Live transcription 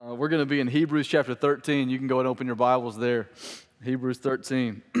We're going to be in Hebrews chapter 13. You can go and open your Bibles there. Hebrews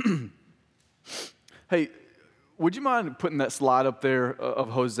 13. Hey, would you mind putting that slide up there of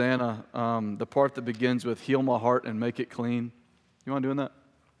Hosanna, the part that begins with heal my heart and make it clean? You mind doing that?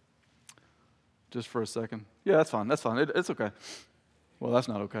 Just for a second. Yeah, that's fine. That's fine. It's okay. Well, that's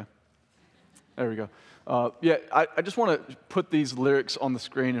not okay. There we go. I just want to put these lyrics on the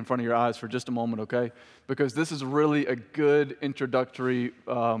screen in front of your eyes for just a moment, okay? Because this is really a good introductory,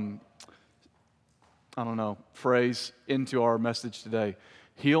 phrase into our message today.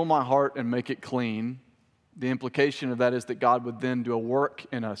 Heal my heart and make it clean. The implication of that is that God would then do a work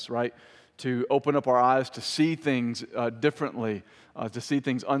in us, right? To open up our eyes to see things differently, to see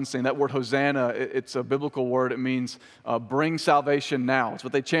things unseen. That word Hosanna, it's a biblical word. It means bring salvation now. It's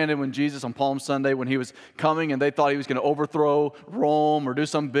what they chanted when Jesus on Palm Sunday, when he was coming and they thought he was going to overthrow Rome or do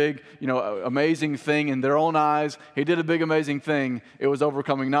some big, amazing thing in their own eyes. He did a big, amazing thing. It was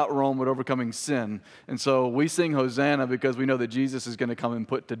overcoming not Rome, but overcoming sin. And so we sing Hosanna because we know that Jesus is going to come and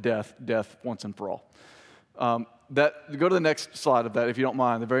put to death once and for all. Go to the next slide of that, if you don't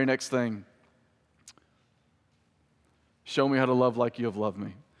mind. The very next thing. Show me how to love like you have loved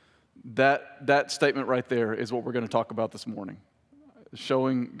me. That statement right there is what we're going to talk about this morning.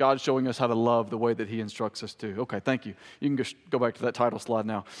 God showing us how to love the way that he instructs us to. Okay, thank you. You can go back to that title slide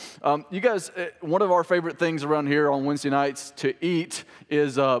now. You guys, one of our favorite things around here on Wednesday nights to eat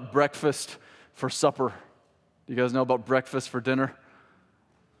is breakfast for supper. You guys know about breakfast for dinner?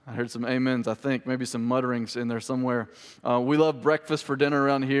 I heard some amens, I think, maybe some mutterings in there somewhere. We love breakfast for dinner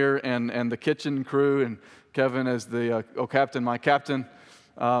around here, and the kitchen crew, and Kevin as the captain, my captain.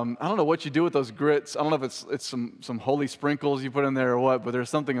 I don't know what you do with those grits. I don't know if it's some holy sprinkles you put in there or what, but there's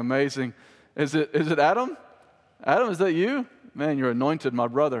something amazing. Is it Adam? Adam, is that you? Man, you're anointed, my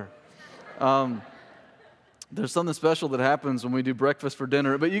brother. There's something special that happens when we do breakfast for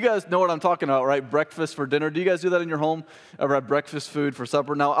dinner. But you guys know what I'm talking about, right? Breakfast for dinner. Do you guys do that in your home? Ever have breakfast food for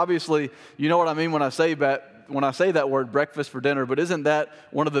supper? Now, obviously, you know what I mean when I say that word, breakfast for dinner. But isn't that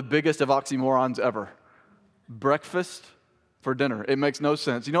one of the biggest of oxymorons ever? Breakfast for dinner. It makes no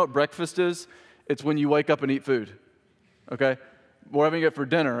sense. You know what breakfast is? It's when you wake up and eat food. Okay? We're having it for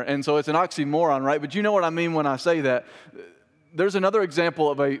dinner. And so it's an oxymoron, right? But you know what I mean when I say that. There's another example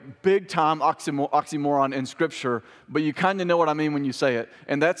of a big-time oxymoron in Scripture, but you kind of know what I mean when you say it.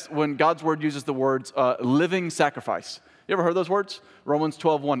 And that's when God's Word uses the words living sacrifice. You ever heard those words? Romans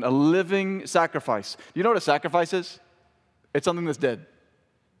 12:1, a living sacrifice. Do you know what a sacrifice is? It's something that's dead,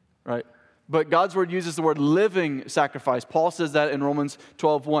 right? But God's Word uses the word living sacrifice. Paul says that in Romans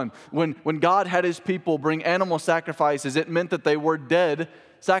 12:1. When God had his people bring animal sacrifices, it meant that they were dead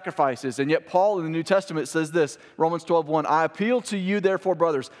sacrifices. And yet Paul in the New Testament says this, Romans 12:1, I appeal to you, therefore,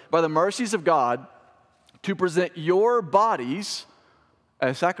 brothers, by the mercies of God, to present your bodies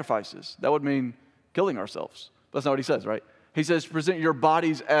as sacrifices. That would mean killing ourselves. That's not what he says, right? He says, present your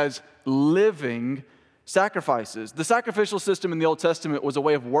bodies as living sacrifices. The sacrificial system in the Old Testament was a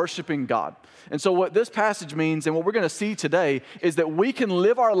way of worshiping God. And so what this passage means and what we're going to see today is that we can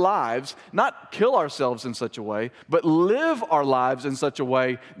live our lives, not kill ourselves in such a way, but live our lives in such a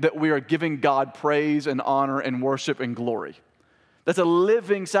way that we are giving God praise and honor and worship and glory. That's a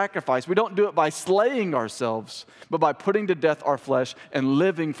living sacrifice. We don't do it by slaying ourselves, but by putting to death our flesh and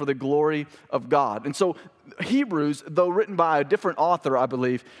living for the glory of God. And so Hebrews, though written by a different author, I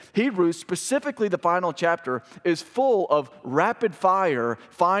believe, Hebrews, specifically the final chapter, is full of rapid-fire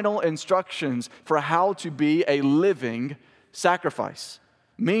final instructions for how to be a living sacrifice,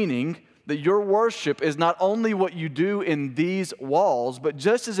 meaning that your worship is not only what you do in these walls, but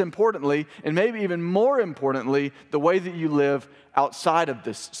just as importantly, and maybe even more importantly, the way that you live outside of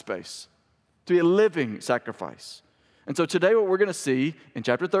this space, to be a living sacrifice. And so today what we're going to see in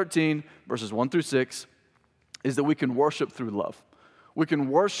chapter 13, verses 1 through 6, is that we can worship through love. We can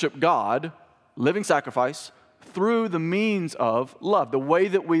worship God, living sacrifice, through the means of love, the way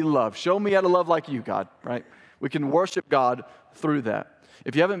that we love. Show me how to love like you, God, right? We can worship God through that.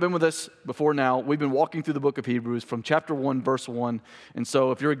 If you haven't been with us before now, we've been walking through the book of Hebrews from chapter 1, verse 1. And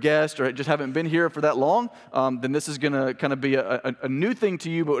so if you're a guest or just haven't been here for that long, then this is going to kind of be a new thing to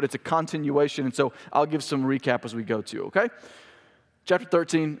you, but it's a continuation. And so I'll give some recap as we go to, okay? Chapter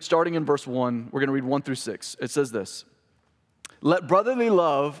 13, starting in verse 1, we're going to read 1 through 6. It says this, let brotherly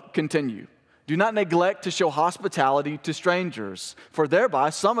love continue. Do not neglect to show hospitality to strangers, for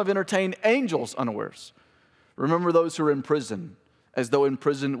thereby some have entertained angels unawares. Remember those who are in prison, as though in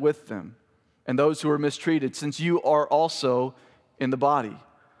prison with them, and those who are mistreated, since you are also in the body.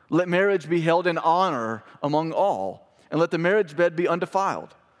 Let marriage be held in honor among all, and let the marriage bed be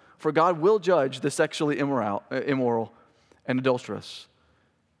undefiled, for God will judge the sexually immoral and adulterous.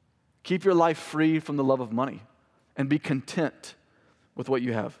 Keep your life free from the love of money and be content with what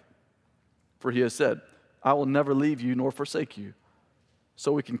you have. For he has said, I will never leave you nor forsake you.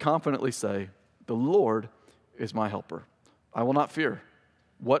 So we can confidently say, the Lord is my helper. I will not fear.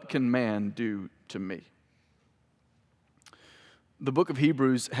 What can man do to me? The book of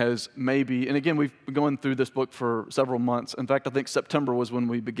Hebrews has maybe, and again, we've been going through this book for several months. In fact, I think September was when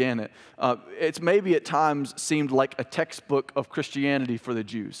we began it. It's maybe at times seemed like a textbook of Christianity for the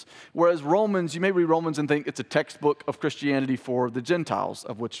Jews. Whereas Romans, you may read Romans and think it's a textbook of Christianity for the Gentiles,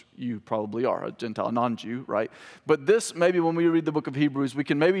 of which you probably are, a Gentile, a non-Jew, right? But this, maybe when we read the book of Hebrews, we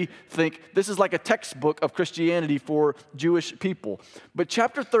can maybe think this is like a textbook of Christianity for Jewish people. But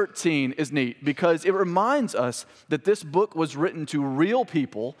chapter 13 is neat because it reminds us that this book was written to real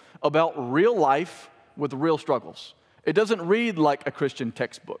people about real life with real struggles. It doesn't read like a Christian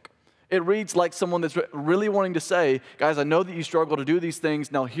textbook. It reads like someone that's really wanting to say, guys, I know that you struggle to do these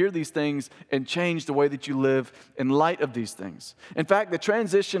things. Now hear these things and change the way that you live in light of these things. In fact, the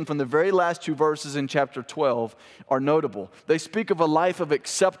transition from the very last two verses in chapter 12 are notable. They speak of a life of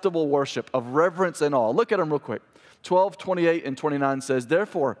acceptable worship, of reverence and awe. Look at them real quick. 12:28 and 29 says,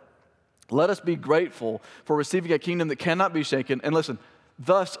 therefore, let us be grateful for receiving a kingdom that cannot be shaken. And listen,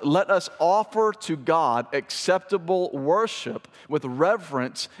 thus let us offer to God acceptable worship with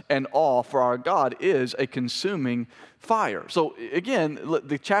reverence and awe, for our God is a consuming fire. So again,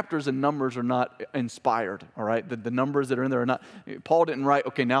 the chapters and numbers are not inspired, all right? The numbers that are in there are not, Paul didn't write,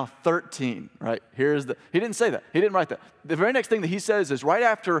 okay, now 13, right? He didn't say that. He didn't write that. The very next thing that he says is right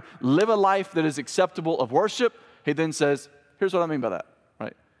after live a life that is acceptable of worship, he then says, here's what I mean by that.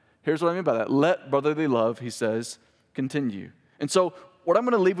 Here's what I mean by that. Let brotherly love, he says, continue. And so what I'm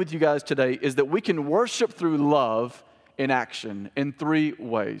going to leave with you guys today is that we can worship through love in action in three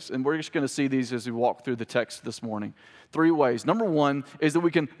ways. And we're just going to see these as we walk through the text this morning. Three ways. Number one is that we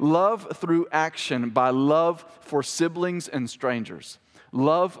can love through action by love for siblings and strangers.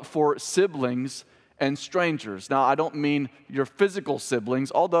 Love for siblings and strangers. Now, I don't mean your physical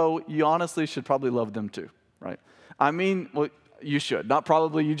siblings, although you honestly should probably love them too, right? I mean, well, you should. Not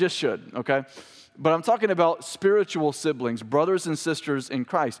probably, you just should, okay? But I'm talking about spiritual siblings, brothers and sisters in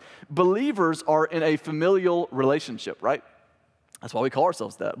Christ. Believers are in a familial relationship, right? That's why we call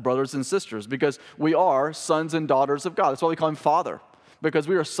ourselves that, brothers and sisters, because we are sons and daughters of God. That's why we call him Father, because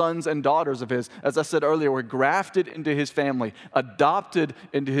we are sons and daughters of his. As I said earlier, we're grafted into his family, adopted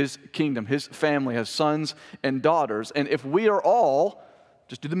into his kingdom. His family has sons and daughters. And if we are all,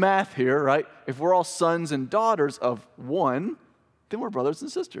 just do the math here, right? If we're all sons and daughters of one, then we're brothers and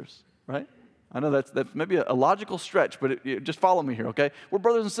sisters, right? I know that's maybe a logical stretch, but just follow me here, okay? We're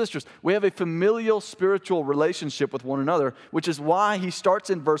brothers and sisters. We have a familial spiritual relationship with one another, which is why he starts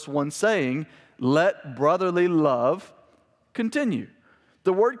in verse 1 saying, let brotherly love continue.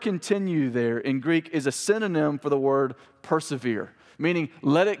 The word continue there in Greek is a synonym for the word persevere, meaning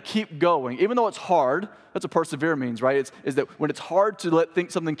let it keep going. Even though it's hard, that's what persevere means, right? Is that when it's hard to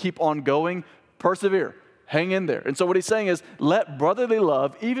let something keep on going, persevere. Hang in there. And so what he's saying is, let brotherly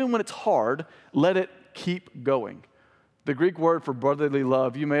love, even when it's hard, let it keep going. The Greek word for brotherly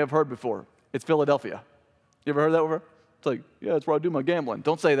love, you may have heard before. It's Philadelphia. You ever heard that before? It's like, yeah, that's where I do my gambling.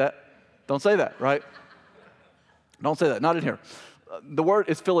 Don't say that. Don't say that, right? Don't say that. Not in here. The word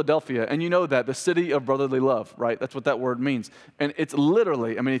is Philadelphia, and you know that, the city of brotherly love, right? That's what that word means. And it's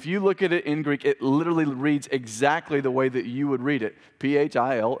literally, I mean, if you look at it in Greek, it literally reads exactly the way that you would read it.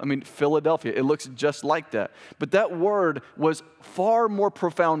 P-H-I-L, I mean, Philadelphia. It looks just like that. But that word was far more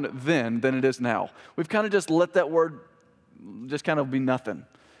profound then than it is now. We've kind of just let that word just kind of be nothing.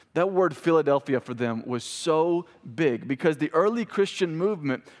 That word Philadelphia for them was so big because the early Christian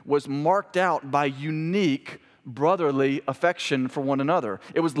movement was marked out by unique brotherly affection for one another.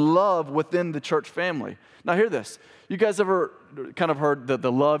 It was love within the church family. Now hear this. You guys ever kind of heard that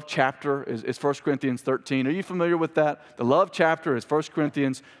the love chapter is 1 Corinthians 13? Are you familiar with that? The love chapter is 1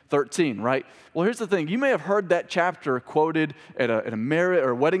 Corinthians 13, right? Well, here's the thing. You may have heard that chapter quoted at a marriage or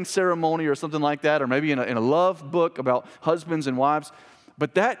a wedding ceremony or something like that, or maybe in a love book about husbands and wives.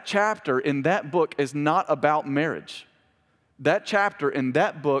 But that chapter in that book is not about marriage. That chapter in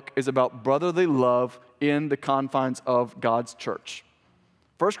that book is about brotherly love in the confines of God's church.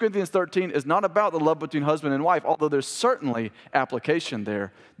 1 Corinthians 13 is not about the love between husband and wife, although there's certainly application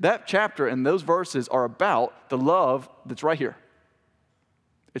there. That chapter and those verses are about the love that's right here.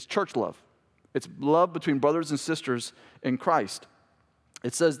 It's church love. It's love between brothers and sisters in Christ.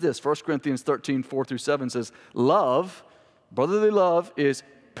 It says this, 1 Corinthians 13, 4-7 says, love, brotherly love is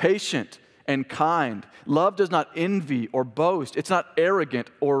patient and kind. Love does not envy or boast. It's not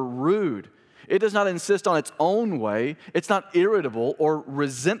arrogant or rude. It does not insist on its own way. It's not irritable or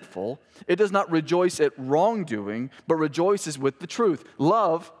resentful. It does not rejoice at wrongdoing, but rejoices with the truth.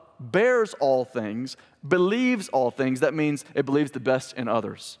 Love bears all things, believes all things. That means it believes the best in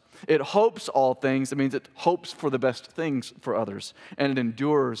others. It hopes all things. That means it hopes for the best things for others. And it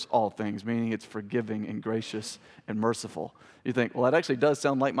endures all things, meaning it's forgiving and gracious and merciful. You think, well, that actually does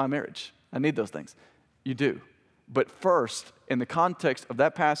sound like my marriage. I need those things. You do. But first, in the context of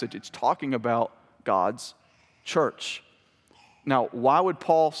that passage, it's talking about God's church. Now, why would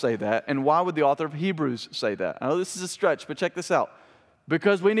Paul say that? And why would the author of Hebrews say that? I know this is a stretch, but check this out.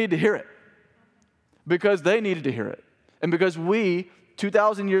 Because we need to hear it. Because they needed to hear it. And because we,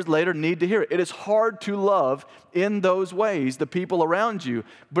 2,000 years later, need to hear it. It is hard to love in those ways the people around you,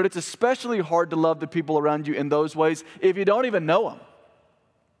 but it's especially hard to love the people around you in those ways if you don't even know them.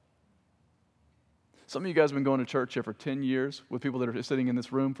 Some of you guys have been going to church here for 10 years with people that are sitting in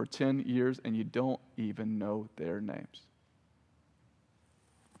this room for 10 years and you don't even know their names.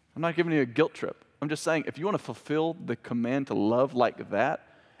 I'm not giving you a guilt trip. I'm just saying if you want to fulfill the command to love like that,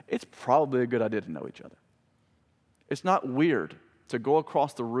 it's probably a good idea to know each other. It's not weird to go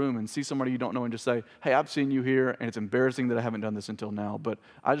across the room and see somebody you don't know and just say, hey, I've seen you here, and it's embarrassing that I haven't done this until now, but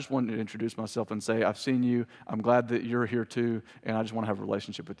I just wanted to introduce myself and say, I've seen you, I'm glad that you're here too, and I just want to have a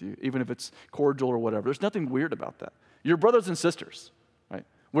relationship with you, even if it's cordial or whatever. There's nothing weird about that. You're brothers and sisters, right?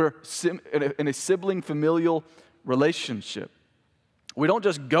 We're in a sibling familial relationship. We don't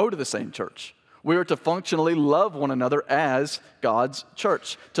just go to the same church. We are to functionally love one another as God's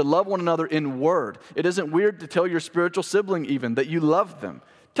church, to love one another in word. It isn't weird to tell your spiritual sibling even that you love them.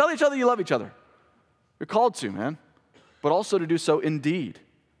 Tell each other you love each other. You're called to, man. But also to do so in deed,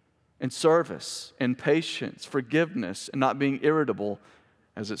 in service, in patience, forgiveness, and not being irritable,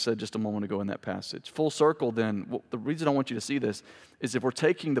 as it said just a moment ago in that passage. Full circle then, the reason I want you to see this is if we're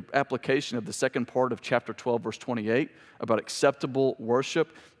taking the application of the second part of chapter 12, verse 28, about acceptable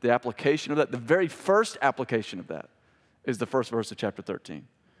worship, the application of that, the very first application of that is the first verse of chapter 13.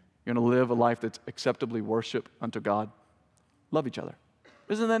 You're going to live a life that's acceptably worship unto God. Love each other.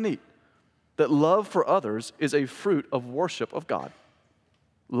 Isn't that neat? That love for others is a fruit of worship of God.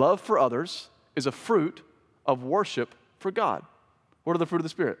 Love for others is a fruit of worship for God. What are the fruit of the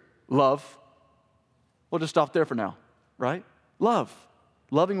Spirit? Love. We'll just stop there for now, right? Love.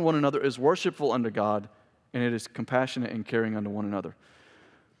 Loving one another is worshipful unto God, and it is compassionate and caring unto one another.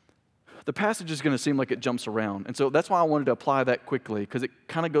 The passage is going to seem like it jumps around, and so that's why I wanted to apply that quickly, because it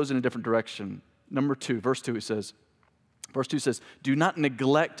kind of goes in a different direction. Number 2, verse 2 says, do not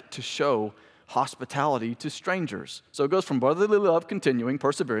neglect to show hospitality to strangers. So it goes from brotherly love, continuing,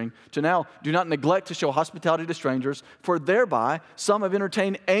 persevering, to now, do not neglect to show hospitality to strangers, for thereby some have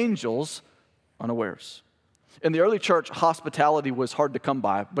entertained angels unawares. In the early church, hospitality was hard to come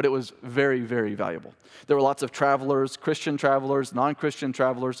by, but it was very, very valuable. There were lots of travelers, Christian travelers, non-Christian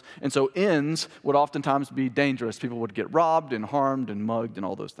travelers, and so inns would oftentimes be dangerous. People would get robbed and harmed and mugged and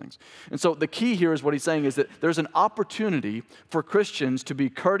all those things. And so the key here is what he's saying is that there's an opportunity for Christians to be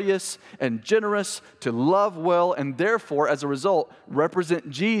courteous and generous, to love well, and therefore, as a result, represent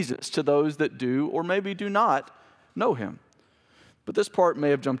Jesus to those that do or maybe do not know him. But this part may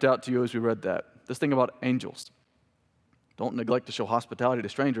have jumped out to you as we read that. This thing about angels. Don't neglect to show hospitality to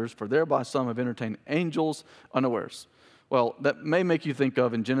strangers, for thereby some have entertained angels unawares. Well, that may make you think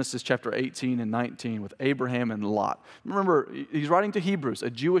of in Genesis chapter 18 and 19 with Abraham and Lot. Remember, he's writing to Hebrews, a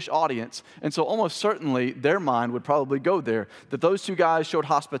Jewish audience, and so almost certainly their mind would probably go there, that those two guys showed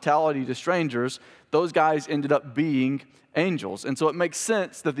hospitality to strangers. Those guys ended up being angels. And so it makes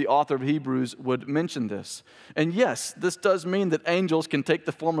sense that the author of Hebrews would mention this. And yes, this does mean that angels can take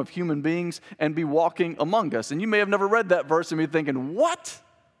the form of human beings and be walking among us. And you may have never read that verse and be thinking, what?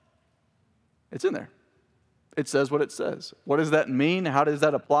 It's in there. It says what it says. What does that mean? How does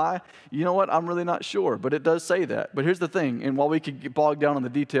that apply? You know what? I'm really not sure, but it does say that. But here's the thing, and while we could get bogged down on the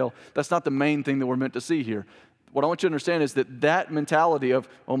detail, that's not the main thing that we're meant to see here. What I want you to understand is that mentality of,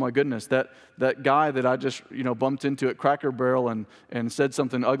 oh my goodness, that guy that I just bumped into at Cracker Barrel and said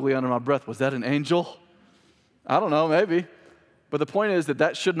something ugly under my breath, was that an angel? I don't know, maybe. But the point is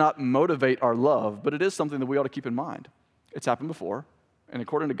that should not motivate our love, but it is something that we ought to keep in mind. It's happened before, and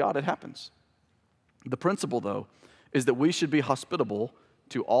according to God, it happens. The principle, though, is that we should be hospitable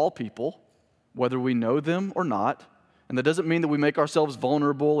to all people, whether we know them or not. And that doesn't mean that we make ourselves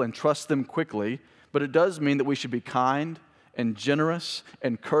vulnerable and trust them quickly, but it does mean that we should be kind and generous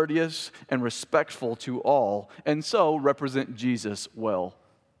and courteous and respectful to all, and so represent Jesus well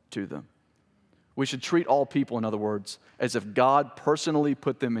to them. We should treat all people, in other words, as if God personally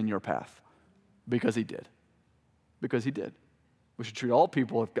put them in your path, because he did. Because he did. We should treat all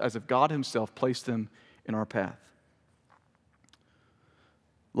people as if God himself placed them in our path.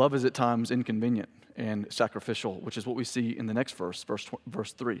 Love is at times inconvenient and sacrificial, which is what we see in the next verse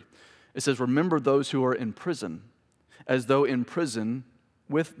 3. It says, remember those who are in prison, as though in prison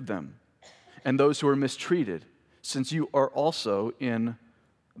with them, and those who are mistreated, since you are also in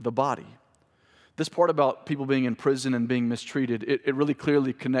the body. This part about people being in prison and being mistreated, it really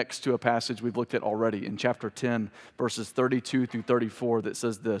clearly connects to a passage we've looked at already in chapter 10, verses 32 through 34 that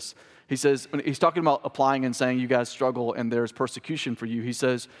says this. He says, when he's talking about applying and saying you guys struggle and there's persecution for you, he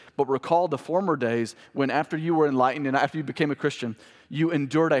says, but recall the former days when after you were enlightened and after you became a Christian, you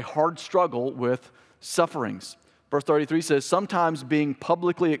endured a hard struggle with sufferings. Verse 33 says, sometimes being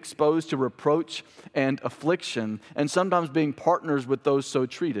publicly exposed to reproach and affliction, and sometimes being partners with those so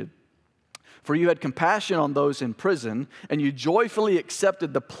treated. For you had compassion on those in prison, and you joyfully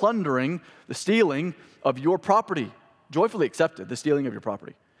accepted the plundering, the stealing of your property. Joyfully accepted the stealing of your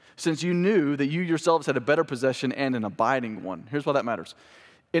property, since you knew that you yourselves had a better possession and an abiding one. Here's why that matters.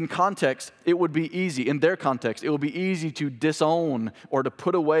 In context, it would be easy, in their context, it would be easy to disown or to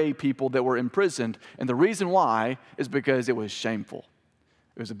put away people that were imprisoned. And the reason why is because it was shameful.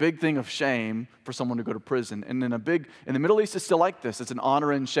 It was a big thing of shame for someone to go to prison. And in the Middle East, it's still like this. It's an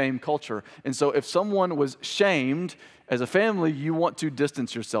honor and shame culture. And so if someone was shamed, as a family, you want to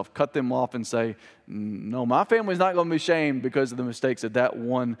distance yourself, cut them off and say, no, my family's not going to be shamed because of the mistakes of that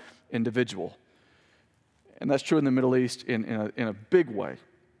one individual. And that's true in the Middle East in a big way.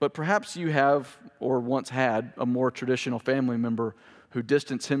 But perhaps you have or once had a more traditional family member who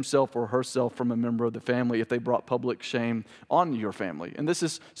distanced himself or herself from a member of the family if they brought public shame on your family. And this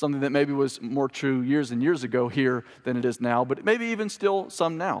is something that maybe was more true years and years ago here than it is now, but maybe even still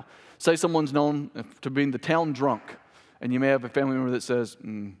some now. Say someone's known to being the town drunk, and you may have a family member that says,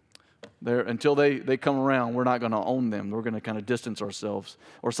 until they come around, we're not going to own them. We're going to kind of distance ourselves.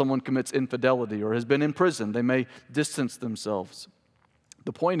 Or someone commits infidelity or has been in prison. They may distance themselves.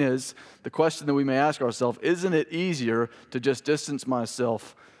 The point is, the question that we may ask ourselves, isn't it easier to just distance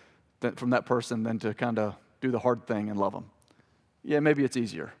myself from that person than to kind of do the hard thing and love them? Yeah, maybe it's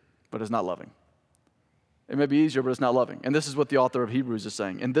easier, but it's not loving. It may be easier, but it's not loving. And this is what the author of Hebrews is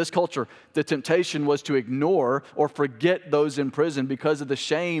saying. In this culture, the temptation was to ignore or forget those in prison because of the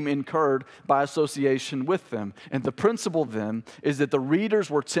shame incurred by association with them. And the principle then is that the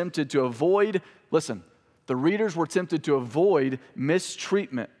readers were tempted to avoid, the readers were tempted to avoid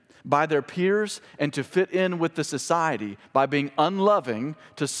mistreatment by their peers and to fit in with the society by being unloving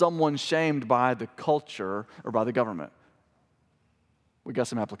to someone shamed by the culture or by the government. We got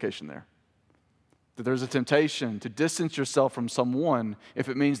some application there. That there's a temptation to distance yourself from someone if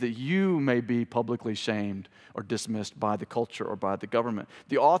it means that you may be publicly shamed or dismissed by the culture or by the government.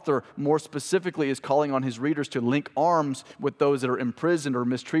 The author more specifically is calling on his readers to link arms with those that are imprisoned or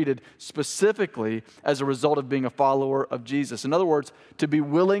mistreated, specifically as a result of being a follower of Jesus. In other words, to be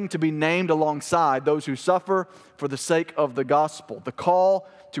willing to be named alongside those who suffer for the sake of the gospel. The call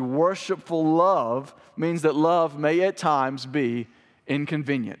to worshipful love means that love may at times be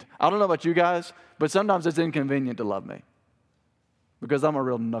inconvenient. I don't know about you guys, but sometimes it's inconvenient to love me because I'm a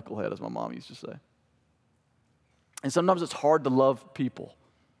real knucklehead, as my mom used to say. And sometimes it's hard to love people.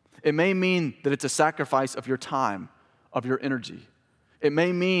 It may mean that it's a sacrifice of your time, of your energy. It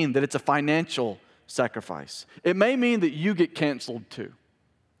may mean that it's a financial sacrifice. It may mean that you get canceled too.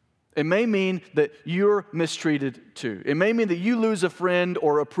 It may mean that you're mistreated too. It may mean that you lose a friend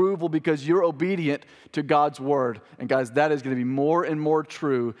or approval because you're obedient to God's word. And guys, that is going to be more and more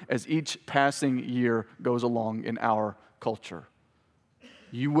true as each passing year goes along in our culture.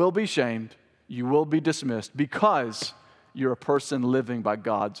 You will be shamed. You will be dismissed because you're a person living by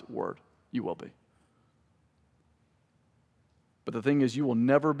God's word. You will be. But the thing is, you will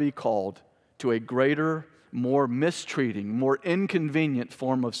never be called to a greater, more mistreating, more inconvenient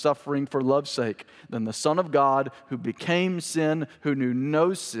form of suffering for love's sake than the Son of God who became sin, who knew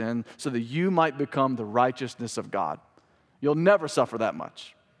no sin, so that you might become the righteousness of God. You'll never suffer that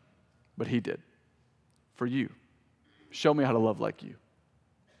much, but he did for you. Show me how to love like you.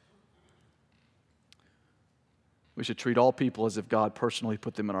 We should treat all people as if God personally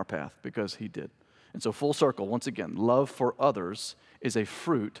put them in our path because he did. And so full circle, once again, love for others is a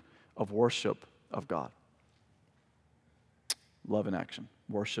fruit of worship of God. Love in action,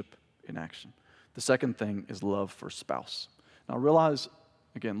 worship in action. The second thing is love for spouse. Now realize,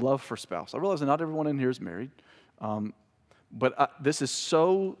 again, love for spouse. I realize that not everyone in here is married, but this is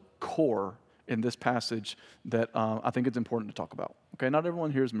so core in this passage that I think it's important to talk about. Okay, not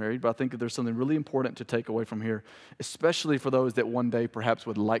everyone here is married, but I think that there's something really important to take away from here, especially for those that one day perhaps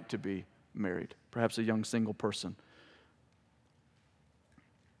would like to be married, perhaps a young single person.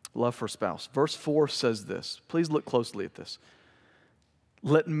 love for spouse. Verse 4 says this. Please look closely at this.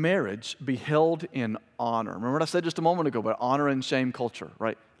 Let marriage be held in honor. Remember what I said just a moment ago about honor and shame culture,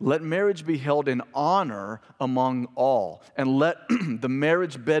 right? Let marriage be held in honor among all, and let the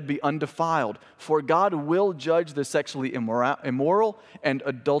marriage bed be undefiled, for God will judge the sexually immoral and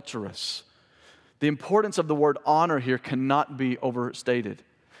adulterous. The importance of the word honor here cannot be overstated.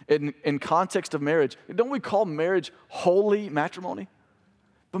 In context of marriage, don't we call marriage holy matrimony?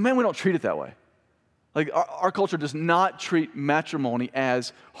 But man, we don't treat it that way. Like our culture does not treat matrimony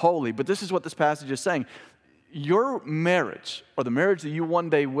as holy. But this is what this passage is saying. Your marriage, or the marriage that you one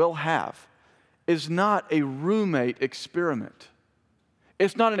day will have, is not a roommate experiment.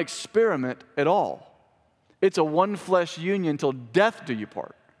 It's not an experiment at all. It's a one flesh union till death do you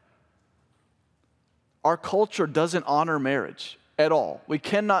part. Our culture doesn't honor marriage at all. We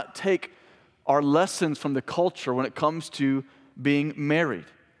cannot take our lessons from the culture when it comes to being married.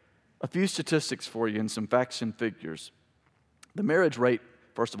 A few statistics for you and some facts and figures. The marriage rate,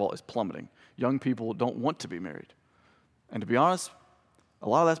 first of all, is plummeting. Young people don't want to be married. And to be honest, a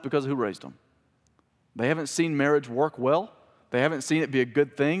lot of that's because of who raised them. They haven't seen marriage work well. They haven't seen it be a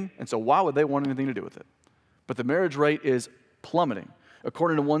good thing. And so why would they want anything to do with it? But the marriage rate is plummeting.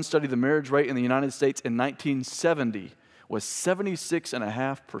 According to one study, the marriage rate in the United States in 1970 was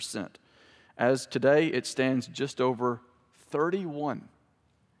 76.5%. As today, it stands just over 31.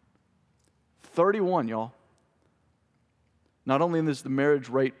 31, y'all. Not only is the marriage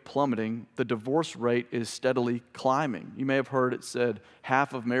rate plummeting, the divorce rate is steadily climbing. You may have heard it said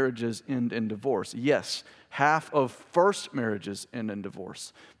half of marriages end in divorce. Yes, half of first marriages end in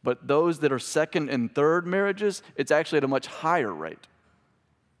divorce. But those that are second and third marriages, it's actually at a much higher rate.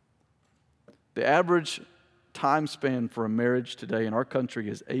 The average time span for a marriage today in our country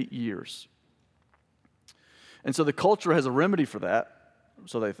is 8 years. And so the culture has a remedy for that,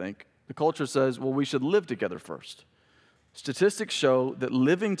 so they think. The culture says, well, we should live together first. Statistics show that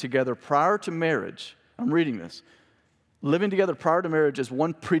living together prior to marriage, I'm reading this, living together prior to marriage is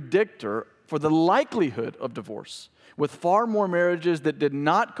one predictor for the likelihood of divorce, with far more marriages that did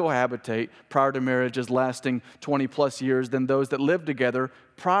not cohabitate prior to marriages lasting 20 plus years than those that lived together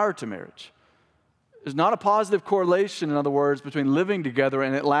prior to marriage. There's not a positive correlation, in other words, between living together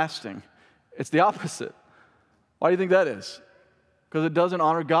and it lasting. It's the opposite. Why do you think that is? Because it doesn't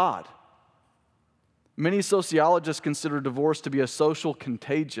honor God. Many sociologists consider divorce to be a social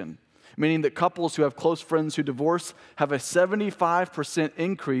contagion, meaning that couples who have close friends who divorce have a 75%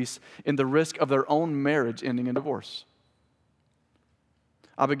 increase in the risk of their own marriage ending in divorce.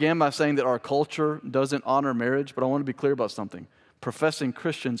 I began by saying that our culture doesn't honor marriage, but I want to be clear about something. Professing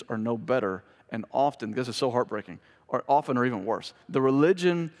Christians are no better, and often, this is so heartbreaking, or often or even worse. The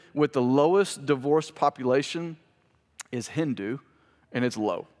religion with the lowest divorce population is Hindu, and it's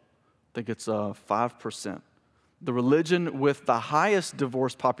low. I think it's 5%. The religion with the highest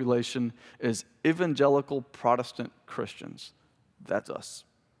divorce population is evangelical Protestant Christians. That's us.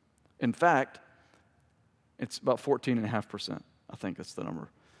 In fact, it's about 14.5%. I think that's the number.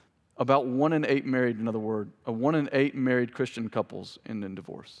 About 1 in 8 married, in other words, 1 in 8 married Christian couples end in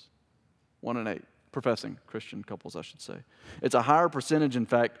divorce. 1 in 8. Professing Christian couples, I should say. It's a higher percentage, in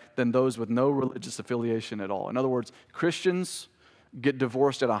fact, than those with no religious affiliation at all. In other words, Christians get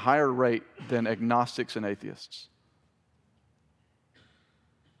divorced at a higher rate than agnostics and atheists.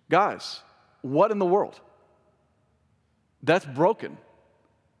 Guys, what in the world? That's broken.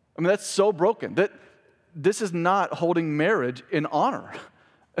 I mean, that's so broken. That this is not holding marriage in honor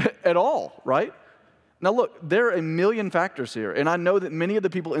at all, right? Now look, there are a million factors here, and I know that many of the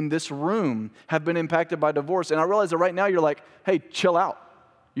people in this room have been impacted by divorce, and I realize that right now you're like, hey, chill out.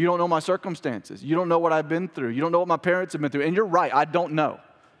 You don't know my circumstances. You don't know what I've been through. You don't know what my parents have been through, and you're right, I don't know.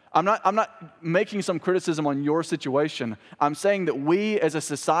 I'm not making some criticism on your situation. I'm saying that we as a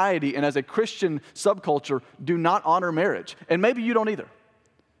society and as a Christian subculture do not honor marriage, and maybe you don't either,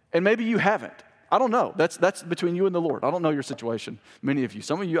 and maybe you haven't. I don't know. That's between you and the Lord. I don't know your situation. Many of you,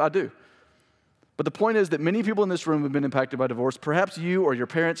 some of you, I do. But the point is that many people in this room have been impacted by divorce, perhaps you or your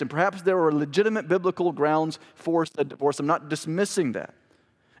parents, and perhaps there were legitimate biblical grounds for a divorce. I'm not dismissing that.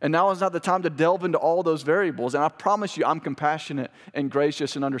 And now is not the time to delve into all those variables. And I promise you, I'm compassionate and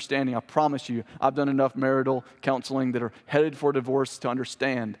gracious and understanding. I promise you, I've done enough marital counseling that are headed for divorce to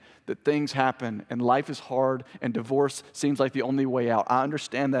understand that things happen and life is hard and divorce seems like the only way out. I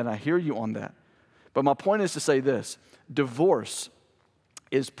understand that and I hear you on that. But my point is to say this: divorce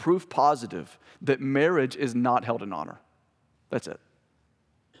is proof positive that marriage is not held in honor. That's it.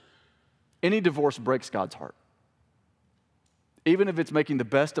 Any divorce breaks God's heart. Even if it's making the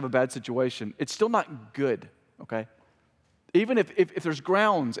best of a bad situation, it's still not good, okay? Even if there's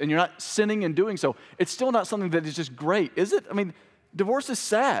grounds and you're not sinning in doing so, it's still not something that is just great, is it? I mean, divorce is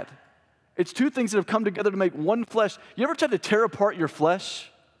sad. It's two things that have come together to make one flesh. You ever tried to tear apart your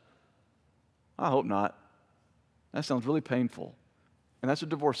flesh? I hope not. That sounds really painful. And that's what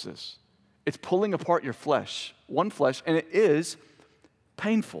divorce is. It's pulling apart your flesh, one flesh, and it is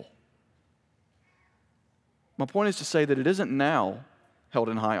painful. My point is to say that it isn't now held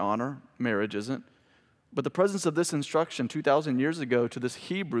in high honor, marriage isn't, but the presence of this instruction 2,000 years ago to this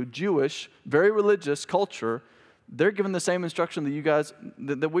Hebrew, Jewish, very religious culture, they're given the same instruction that you guys,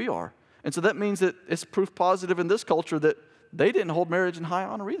 that we are. And so that means that it's proof positive in this culture that they didn't hold marriage in high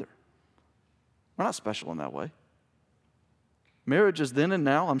honor either. We're not special in that way. Marriages then and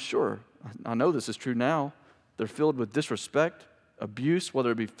now, I'm sure, I know this is true now, they're filled with disrespect, abuse,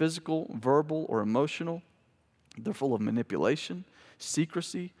 whether it be physical, verbal, or emotional. They're full of manipulation,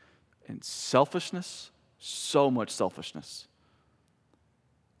 secrecy, and selfishness. So much selfishness.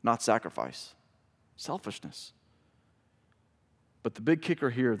 Not sacrifice. Selfishness. But the big kicker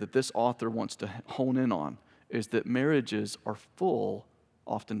here that this author wants to hone in on is that marriages are full,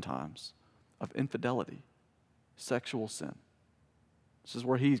 oftentimes, of infidelity, sexual sin. This is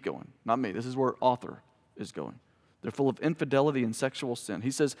where he's going, not me. This is where author is going. They're full of infidelity and sexual sin.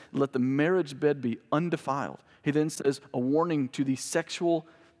 He says, let the marriage bed be undefiled. He then says a warning to the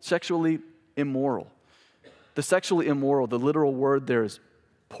sexually immoral. The sexually immoral, the literal word there is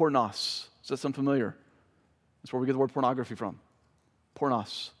pornos. Does that sound familiar? That's where we get the word pornography from.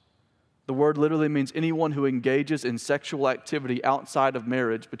 Pornos. The word literally means anyone who engages in sexual activity outside of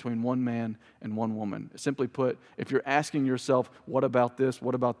marriage between one man and one woman. Simply put, if you're asking yourself, what about this,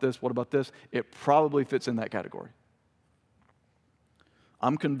 what about this, what about this, it probably fits in that category.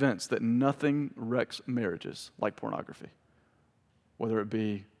 I'm convinced that nothing wrecks marriages like pornography, whether it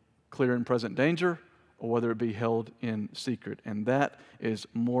be clear and present danger or whether it be held in secret. And that is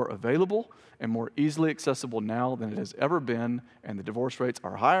more available and more easily accessible now than it has ever been, and the divorce rates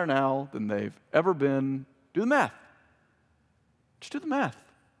are higher now than they've ever been. Do the math. Just do the math.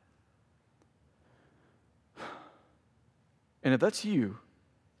 And if that's you,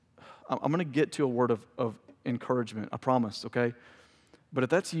 I'm going to get to a word of encouragement, I promise, okay? But if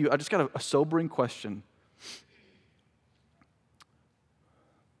that's you, I just got a sobering question.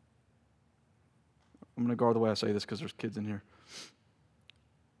 I'm going to guard the way I say this because there's kids in here.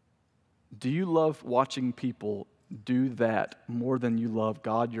 Do you love watching people do that more than you love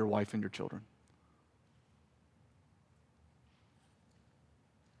God, your wife, and your children?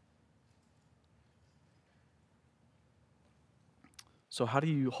 So how do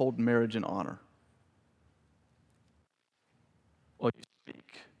you hold marriage in honor? Well, you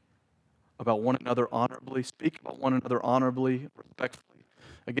speak about one another honorably. Speak about one another honorably, respectfully.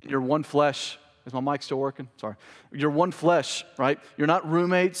 Again, you're one flesh. Is my mic still working? Sorry. You're one flesh, right? You're not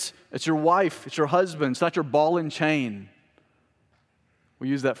roommates. It's your wife. It's your husband. It's not your ball and chain. We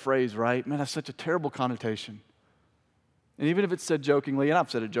use that phrase, right? Man, that's such a terrible connotation. And even if it's said jokingly, and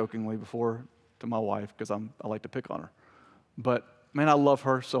I've said it jokingly before to my wife because I like to pick on her. But, man, I love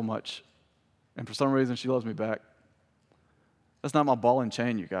her so much. And for some reason, she loves me back. That's not my ball and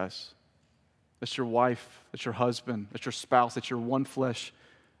chain, you guys. That's your wife. That's your husband. That's your spouse. That's your one flesh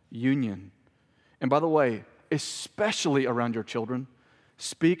union. And by the way, especially around your children,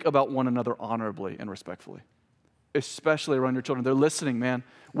 speak about one another honorably and respectfully. Especially around your children. They're listening, man.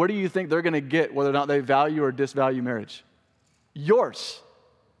 Where do you think they're going to get whether or not they value or disvalue marriage? Yours.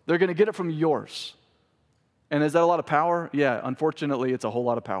 They're going to get it from yours. And is that a lot of power? Yeah, unfortunately, it's a whole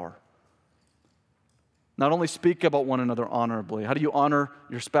lot of power. Not only speak about one another honorably. How do you honor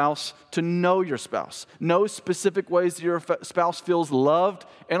your spouse? To know your spouse. Know specific ways that your spouse feels loved.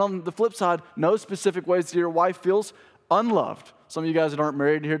 And on the flip side, know specific ways that your wife feels unloved. Some of you guys that aren't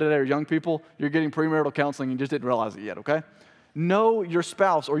married here today or young people, you're getting premarital counseling and you just didn't realize it yet, okay? Know your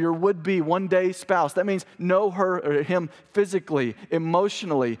spouse or your would-be one-day spouse. That means know her or him physically,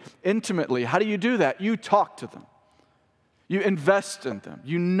 emotionally, intimately. How do you do that? You talk to them. You invest in them.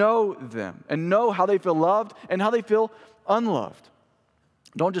 You know them and know how they feel loved and how they feel unloved.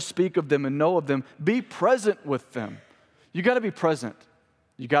 Don't just speak of them and know of them. Be present with them. You got to be present.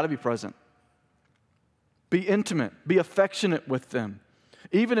 You got to be present. Be intimate. Be affectionate with them,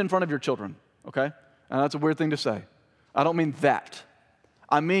 even in front of your children, okay? And that's a weird thing to say. I don't mean that.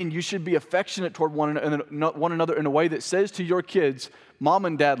 I mean you should be affectionate toward one another in a way that says to your kids, Mom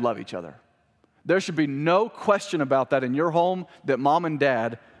and Dad love each other. There should be no question about that in your home, that mom and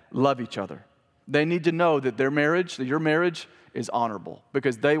dad love each other. They need to know that their marriage, that your marriage is honorable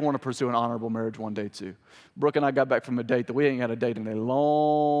because they want to pursue an honorable marriage one day too. Brooke and I got back from a date that we ain't had a date in a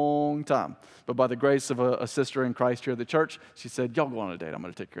long time. But by the grace of a sister in Christ here at the church, she said, y'all go on a date. I'm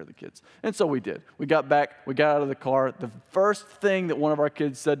going to take care of the kids. And so we did. We got back. We got out of the car. The first thing that one of our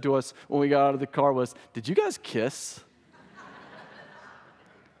kids said to us when we got out of the car was, did you guys kiss?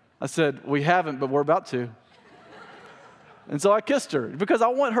 I said, we haven't, but we're about to. And so I kissed her because I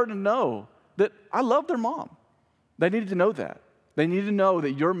want her to know that I love their mom. They needed to know that. They need to know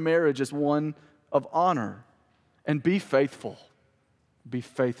that your marriage is one of honor. And be faithful. Be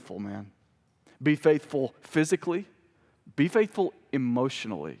faithful, man. Be faithful physically. Be faithful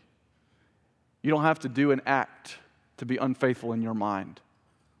emotionally. You don't have to do an act to be unfaithful in your mind.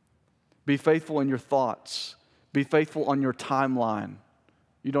 Be faithful in your thoughts. Be faithful on your timeline.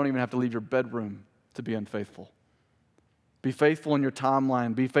 You don't even have to leave your bedroom to be unfaithful. Be faithful in your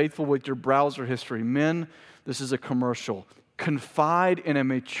timeline. Be faithful with your browser history. Men, this is a commercial. Confide in a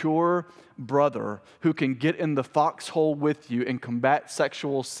mature brother who can get in the foxhole with you and combat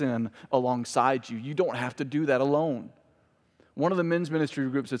sexual sin alongside you. You don't have to do that alone. One of the men's ministry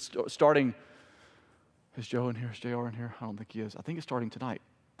groups that's starting, is Joe in here? Is JR in here? I don't think he is. I think it's starting tonight.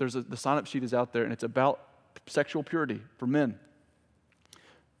 The sign-up sheet is out there, and it's about sexual purity for men.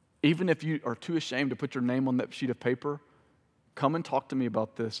 Even if you are too ashamed to put your name on that sheet of paper, come and talk to me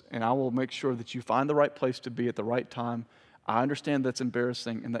about this, and I will make sure that you find the right place to be at the right time. I understand that's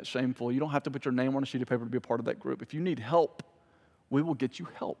embarrassing and that's shameful. You don't have to put your name on a sheet of paper to be a part of that group. If you need help, we will get you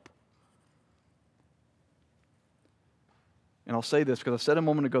help. And I'll say this because I said a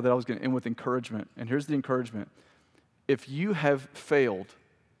moment ago that I was going to end with encouragement, and here's the encouragement. If you have failed,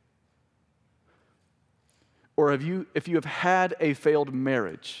 or if you have had a failed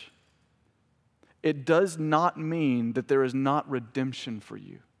marriage, it does not mean that there is not redemption for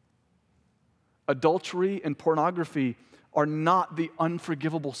you. Adultery and pornography are not the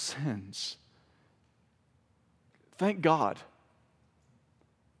unforgivable sins. Thank God.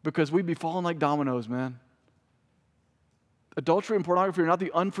 Because we'd be falling like dominoes, man. Adultery and pornography are not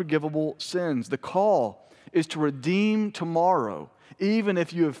the unforgivable sins. The call is to redeem tomorrow, even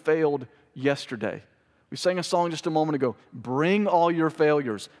if you have failed yesterday. We sang a song just a moment ago. Bring all your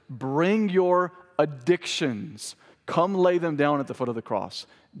failures. Bring your addictions. Come lay them down at the foot of the cross.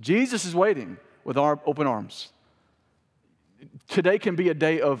 Jesus is waiting with open arms. Today can be a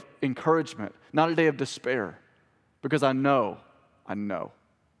day of encouragement, not a day of despair, because I know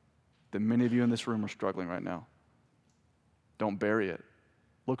that many of you in this room are struggling right now. Don't bury it.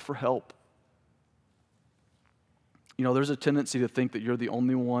 Look for help. You know, there's a tendency to think that you're the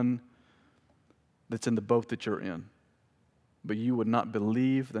only one that's in the boat that you're in. But you would not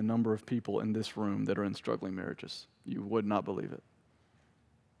believe the number of people in this room that are in struggling marriages. You would not believe it.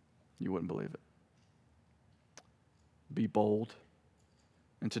 You wouldn't believe it. Be bold.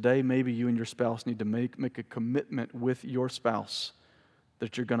 And today, maybe you and your spouse need to make a commitment with your spouse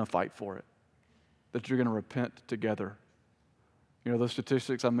that you're going to fight for it, that you're going to repent together. You know, those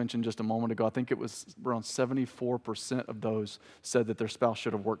statistics I mentioned just a moment ago, I think it was around 74% of those said that their spouse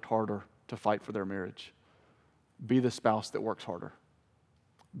should have worked harder to fight for their marriage. Be the spouse that works harder.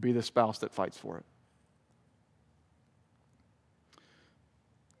 Be the spouse that fights for it.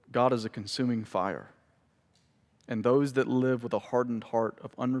 God is a consuming fire. And those that live with a hardened heart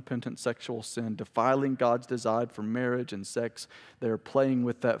of unrepentant sexual sin, defiling God's design for marriage and sex, they are playing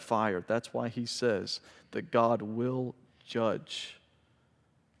with that fire. That's why he says that God will judge.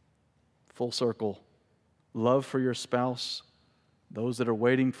 Full circle. Love for your spouse. Those that are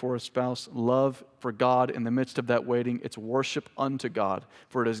waiting for a spouse, love for God in the midst of that waiting. It's worship unto God,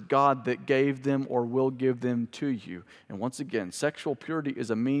 for it is God that gave them or will give them to you. And once again, sexual purity is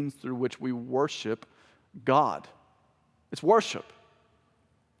a means through which we worship God. It's worship.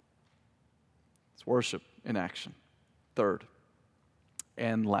 It's worship in action. Third,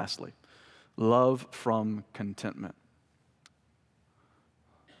 and lastly, love from contentment.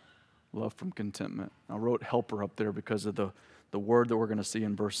 Love from contentment. I wrote helper up there because of the word that we're going to see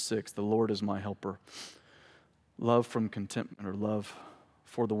in verse 6. The Lord is my helper. Love from contentment, or love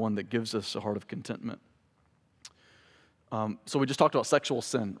for the one that gives us a heart of contentment. So we just talked about sexual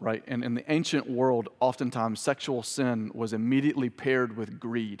sin, right? And in the ancient world, oftentimes sexual sin was immediately paired with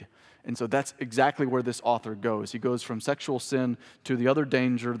greed. And so that's exactly where this author goes. He goes from sexual sin to the other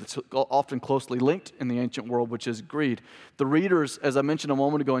danger that's often closely linked in the ancient world, which is greed. The readers, as I mentioned a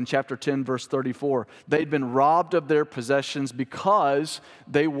moment ago in chapter 10, verse 34, they'd been robbed of their possessions because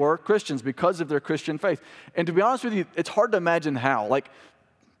they were Christians, because of their Christian faith. And to be honest with you, it's hard to imagine how. Like,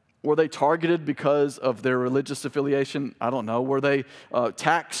 Were they targeted because of their religious affiliation? I don't know. Were they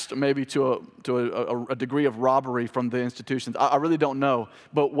taxed maybe to a degree of robbery from the institutions? I really don't know.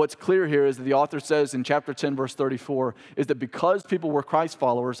 But what's clear here is that the author says in chapter 10, verse 34, is that because people were Christ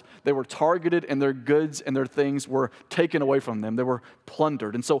followers, they were targeted and their goods and their things were taken away from them. They were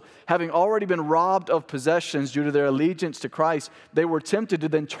plundered. And so having already been robbed of possessions due to their allegiance to Christ, they were tempted to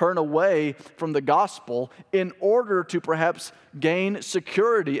then turn away from the gospel in order to perhaps gain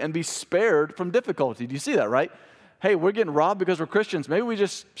security and be spared from difficulty. Do you see that, right? Hey, we're getting robbed because we're Christians. Maybe we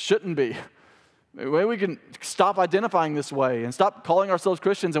just shouldn't be. Maybe we can stop identifying this way and stop calling ourselves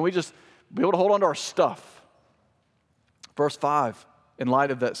Christians and we just be able to hold on to our stuff. Verse 5, in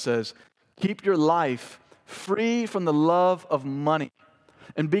light of that, says, keep your life free from the love of money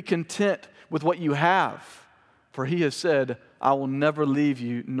and be content with what you have. For he has said, I will never leave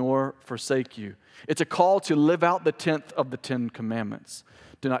you nor forsake you. It's a call to live out the 10th of the 10 commandments.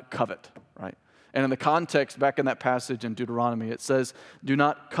 Do not covet, right? And in the context, back in that passage in Deuteronomy, it says, do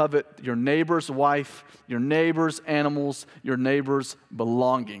not covet your neighbor's wife, your neighbor's animals, your neighbor's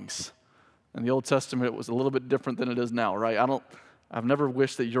belongings. In the Old Testament, it was a little bit different than it is now, right? I've never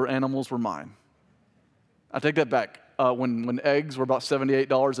wished that your animals were mine. I take that back. When eggs were about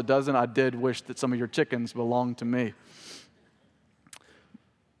 $78 a dozen, I did wish that some of your chickens belonged to me.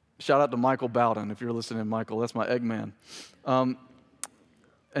 Shout out to Michael Bowden, if you're listening, Michael. That's my egg man.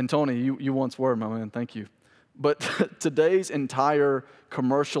 And Tony, you once were, my man. Thank you. But today's entire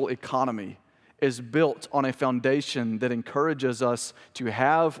commercial economy is built on a foundation that encourages us to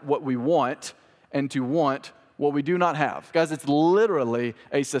have what we want and to want what we do not have. Guys, it's literally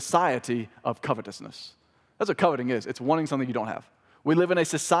a society of covetousness. That's what coveting is. It's wanting something you don't have. We live in a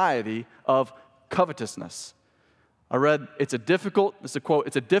society of covetousness. I read, it's a difficult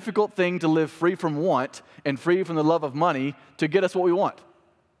thing to live free from want and free from the love of money to get us what we want.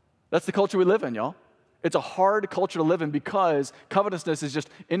 That's the culture we live in, y'all. It's a hard culture to live in because covetousness is just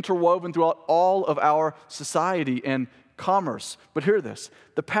interwoven throughout all of our society and commerce. But hear this,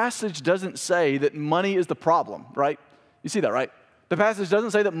 the passage doesn't say that money is the problem, right? You see that, right? The passage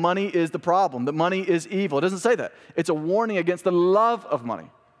doesn't say that money is the problem, that money is evil. It doesn't say that. It's a warning against the love of money.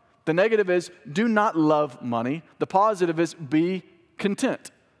 The negative is do not love money. The positive is be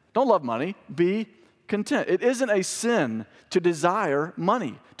content. Don't love money, be content. It isn't a sin to desire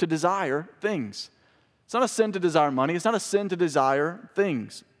money, to desire things. It's not a sin to desire money. It's not a sin to desire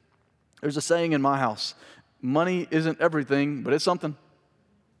things. There's a saying in my house, money isn't everything, but it's something.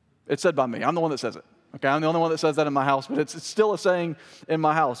 It's said by me. I'm the one that says it. Okay, I'm the only one that says that in my house, but it's still a saying in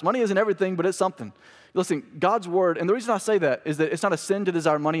my house. Money isn't everything, but it's something. Listen, God's word, and the reason I say that is that it's not a sin to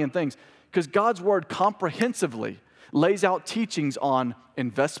desire money and things, because God's word comprehensively lays out teachings on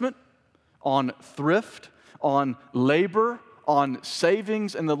investment, on thrift, on labor, on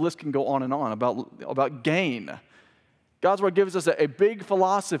savings, and the list can go on and on about gain. God's word gives us a big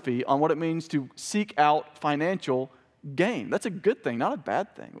philosophy on what it means to seek out financial gain. That's a good thing, not a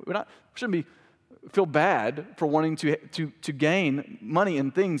bad thing. We shouldn't feel bad for wanting to gain money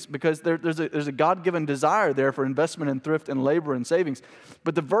and things because there's a God-given desire there for investment and thrift and labor and savings.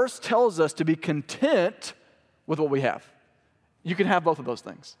 But the verse tells us to be content with what we have. You can have both of those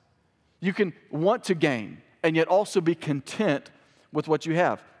things. You can want to gain and yet also be content with what you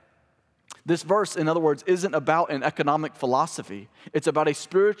have. This verse, in other words, isn't about an economic philosophy. It's about a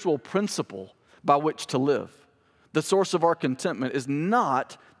spiritual principle by which to live. The source of our contentment is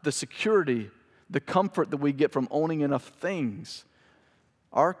not the security, the comfort that we get from owning enough things.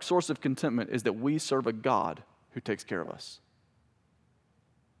 Our source of contentment is that we serve a God who takes care of us.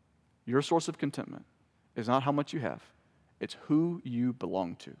 Your source of contentment is not how much you have. It's who you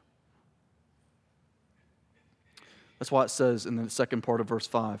belong to. That's why it says in the second part of verse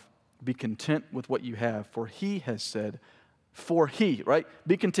 5, be content with what you have, for he has said, for he, right?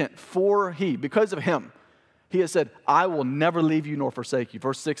 Be content, for he, because of him. He has said, I will never leave you nor forsake you.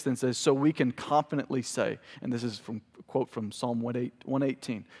 Verse 6 then says, so we can confidently say, and this is from a quote from Psalm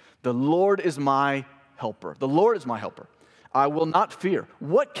 118, the Lord is my helper. The Lord is my helper. I will not fear.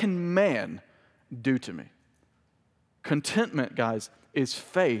 What can man do to me? Contentment, guys, is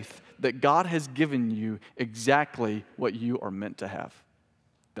faith that God has given you exactly what you are meant to have.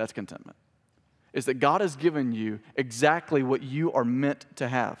 That's contentment. Is that God has given you exactly what you are meant to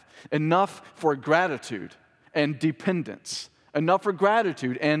have. Enough for gratitude and dependence. Enough for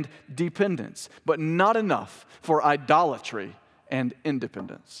gratitude and dependence, but not enough for idolatry and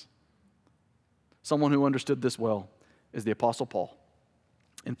independence. Someone who understood this well is the Apostle Paul.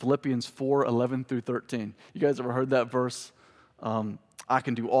 In Philippians 4:11 through 13. You guys ever heard that verse? I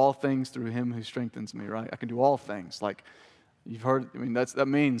can do all things through him who strengthens me, right? I can do all things. Like, You've heard, that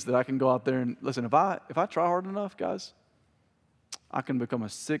means that I can go out there and listen, if I try hard enough, guys, I can become a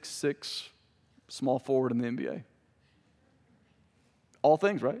 6'6" small forward in the NBA. All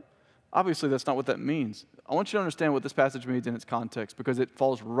things, right? Obviously, that's not what that means. I want you to understand what this passage means in its context because it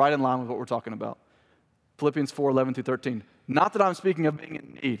falls right in line with what we're talking about. Philippians 4:11 through 13. Not that I'm speaking of being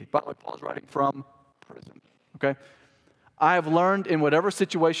in need, but like Paul's writing from prison, okay? I have learned in whatever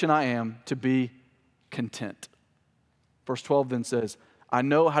situation I am to be content. Verse 12 then says, I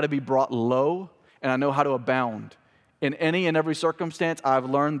know how to be brought low and I know how to abound. In any and every circumstance, I've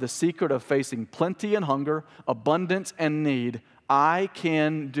learned the secret of facing plenty and hunger, abundance and need. I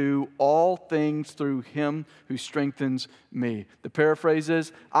can do all things through him who strengthens me. The paraphrase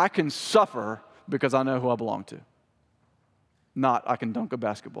is, I can suffer because I know who I belong to. Not, I can dunk a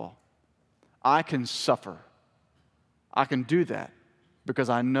basketball. I can suffer. I can do that because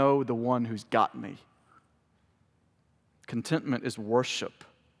I know the one who's got me. Contentment is worship.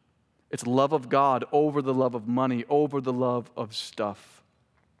 It's love of God over the love of money, over the love of stuff.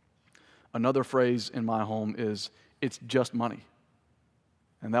 Another phrase in my home is, it's just money.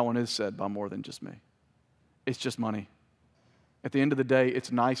 And that one is said by more than just me. It's just money. At the end of the day,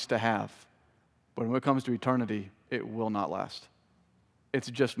 it's nice to have. But when it comes to eternity, it will not last. It's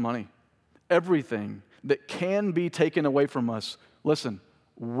just money. Everything that can be taken away from us, listen,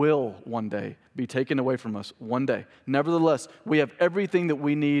 will one day be taken away from us one day. Nevertheless, we have everything that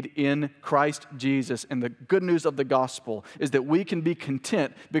we need in Christ Jesus. And the good news of the gospel is that we can be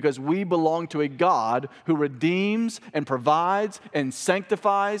content because we belong to a God who redeems and provides and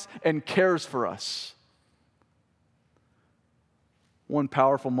sanctifies and cares for us. One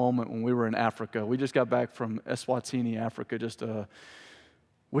powerful moment when we were in Africa, we just got back from Eswatini, Africa, just a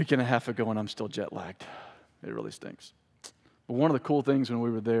week and a half ago, and I'm still jet lagged. It really stinks. But one of the cool things when we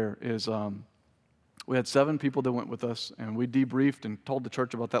were there is we had 7 people that went with us, and we debriefed and told the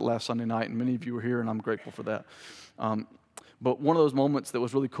church about that last Sunday night, and many of you were here, and I'm grateful for that. But one of those moments that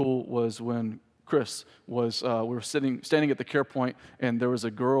was really cool was when Chris was, we were standing at the care point, and there was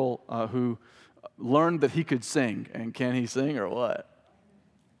a girl who learned that he could sing. And can he sing or what?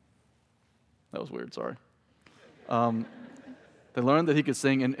 That was weird, sorry. They learned that he could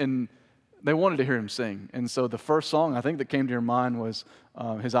sing, and they wanted to hear him sing. And so the first song I think that came to your mind was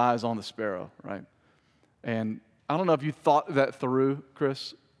His Eyes on the Sparrow, right? And I don't know if you thought that through,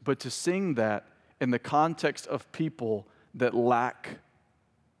 Chris, but to sing that in the context of people that lack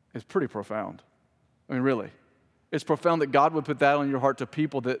is pretty profound. I mean, really. It's profound that God would put that on your heart to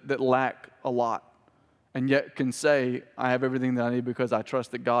people that lack a lot and yet can say, I have everything that I need because I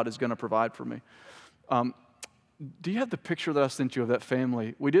trust that God is going to provide for me. Do you have the picture that I sent you of that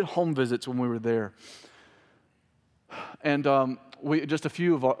family? We did home visits when we were there. And we just a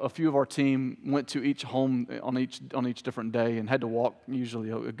few of our team went to each home on each different day and had to walk usually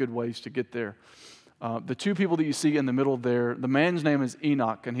a good ways to get there. The 2 people that you see in the middle there, the man's name is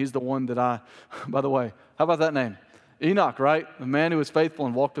Enoch, and he's the one that by the way, how about that name? Enoch, right? The man who was faithful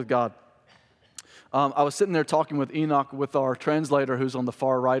and walked with God. I was sitting there talking with Enoch with our translator who's on the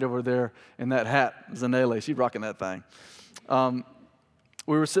far right over there in that hat, Zanele. She's rocking that thing.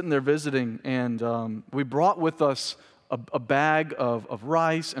 We were sitting there visiting, and we brought with us a bag of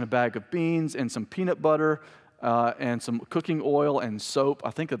rice and a bag of beans and some peanut butter and some cooking oil and soap.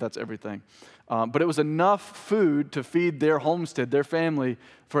 I think that's everything. But it was enough food to feed their homestead, their family,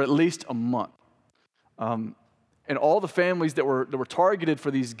 for at least a month. And all the families that were targeted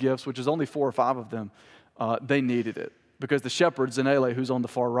for these gifts, which is only 4 or 5 of them, they needed it. Because the shepherd, Zanele, who's on the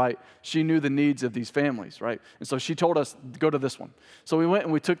far right, she knew the needs of these families, right? And so she told us, go to this one. So we went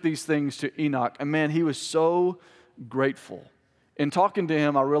and we took these things to Enoch. And man, he was so grateful. In talking to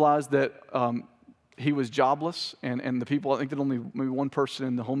him, I realized that he was jobless. And the people, I think that only maybe one person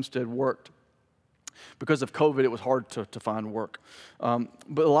in the homestead worked. Because of COVID, it was hard to find work.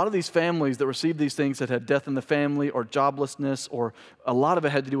 But a lot of these families that received these things that had death in the family or joblessness, or a lot of it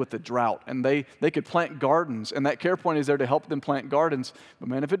had to do with the drought. And they could plant gardens, and that care point is there to help them plant gardens. But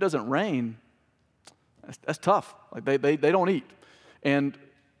man, if it doesn't rain, that's tough. Like they don't eat. And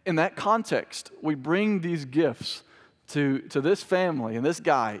in that context, we bring these gifts to this family and this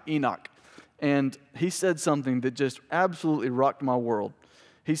guy, Enoch. And he said something that just absolutely rocked my world.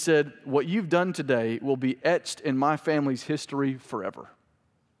 He said, what you've done today will be etched in my family's history forever.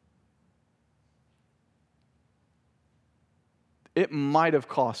 It might have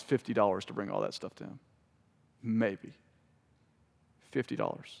cost $50 to bring all that stuff to him. Maybe.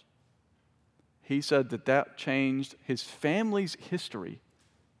 $50. He said that changed his family's history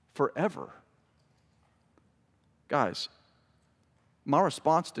forever. Guys, my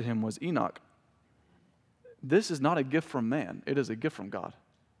response to him was, Enoch, this is not a gift from man, it is a gift from God.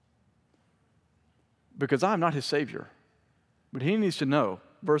 Because I am not his Savior. But he needs to know,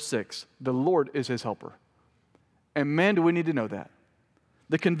 verse 6, the Lord is his helper. And man, do we need to know that.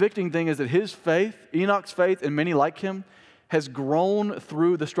 The convicting thing is that his faith, Enoch's faith, and many like him, has grown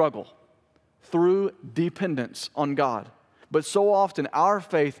through the struggle, through dependence on God. But so often our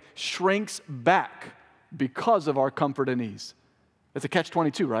faith shrinks back because of our comfort and ease. It's a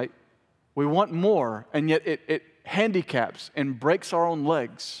catch-22, right? We want more, and yet it handicaps and breaks our own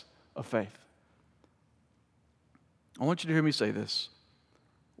legs of faith. I want you to hear me say this.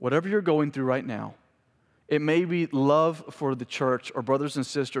 Whatever you're going through right now, it may be love for the church or brothers and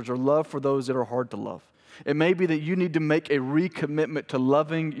sisters or love for those that are hard to love. It may be that you need to make a recommitment to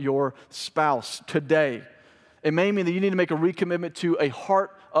loving your spouse today. It may mean that you need to make a recommitment to a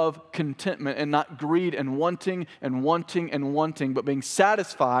heart of contentment and not greed and wanting and wanting and wanting, but being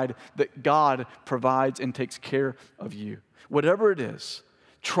satisfied that God provides and takes care of you. Whatever it is,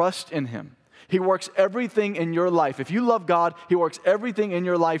 trust in Him. He works everything in your life. If you love God, He works everything in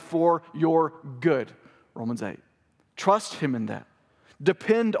your life for your good. Romans 8. Trust Him in that.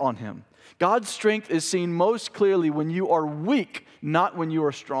 Depend on Him. God's strength is seen most clearly when you are weak, not when you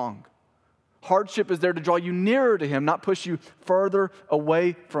are strong. Hardship is there to draw you nearer to Him, not push you further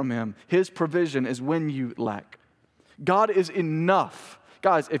away from Him. His provision is when you lack. God is enough.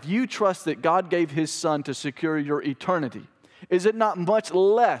 Guys, if you trust that God gave His Son to secure your eternity, is it not much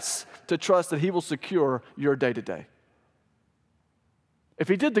less to trust that He will secure your day-to-day? If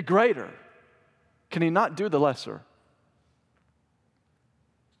He did the greater, can He not do the lesser?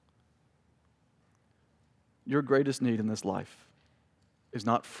 Your greatest need in this life is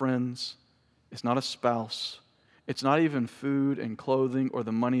not friends, it's not a spouse, it's not even food and clothing or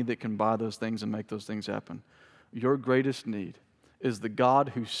the money that can buy those things and make those things happen. Your greatest need is the God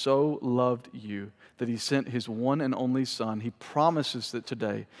who so loved you that He sent His one and only Son. He promises that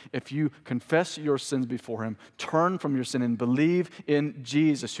today, if you confess your sins before Him, turn from your sin and believe in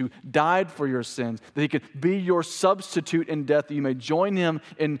Jesus who died for your sins, that He could be your substitute in death, that you may join Him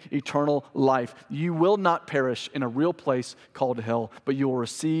in eternal life. You will not perish in a real place called hell, but you will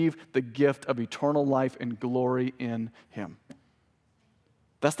receive the gift of eternal life and glory in Him.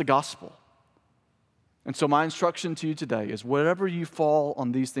 That's the gospel. And so my instruction to you today is wherever you fall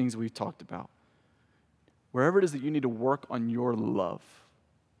on these things we've talked about, wherever it is that you need to work on your love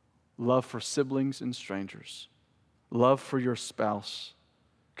for siblings and strangers, love for your spouse,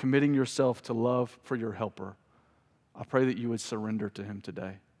 committing yourself to love for your helper, I pray that you would surrender to Him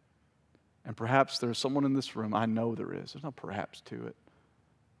today. And perhaps there's someone in this room, I know there is, there's no perhaps to it.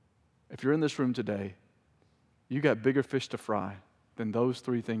 If you're in this room today, you got bigger fish to fry than those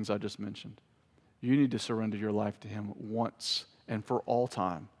three things I just mentioned. You need to surrender your life to Him once and for all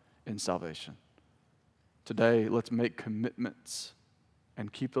time in salvation. Today, let's make commitments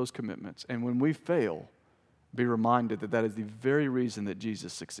and keep those commitments. And when we fail, be reminded that that is the very reason that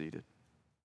Jesus succeeded.